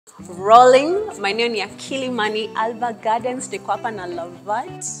Rolling, maeneo ni ya Kilimani, Alba Gardens, niko hapa na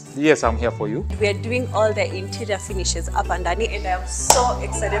Lavat. Yes, I'm here for you. We are doing all the interior finishes up and down, and I am so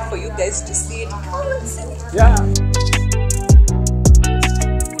excited for you guys to see it. Come and see it. Yeah.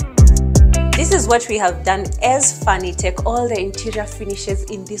 This is what we have done as Fanitech, all the interior finishes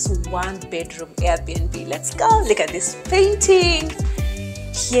in this one bedroom Airbnb. Let's go. Look at this painting.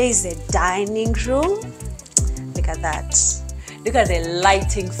 Here is the dining room. Look at that. Look at the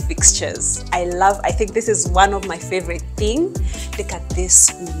lighting fixtures. I think this is one of my favorite things. Look at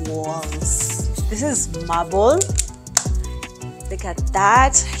these walls. This is marble. Look at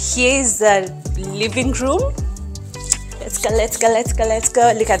that. Here's the living room. Let's go, let's go, let's go, let's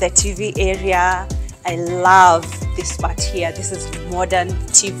go. Look at the TV area. I love this part here. This is modern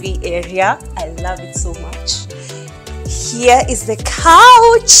TV area. I love it so much. Here is the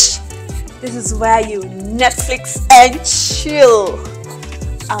couch. This is where you Netflix and chill.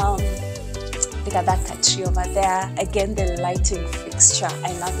 Look at that tree over there. Again, the lighting fixture.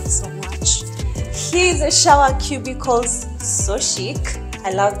 I love it so much. Here's a shower cubicles. So chic.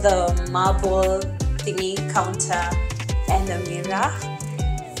 I love the marble thingy counter and the mirror.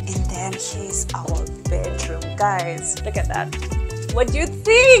 And then here's our bedroom. Guys, look at that. What do you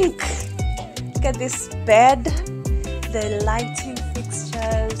think? Look at this bed. The lighting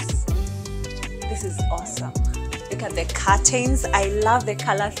fixtures. This is awesome. Look at the curtains. I love the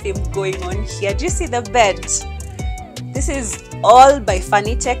color theme going on here. Do you see the bed? This is all by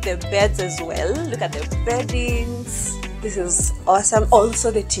Fanitech, the beds as well. Look at the beddings. This is awesome.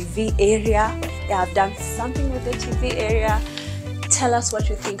 Also the TV area. They have done something with the TV area. Tell us what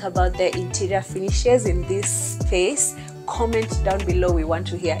you think about the interior finishes in this space. Comment down below. We want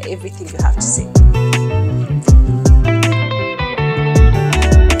to hear everything you have to say.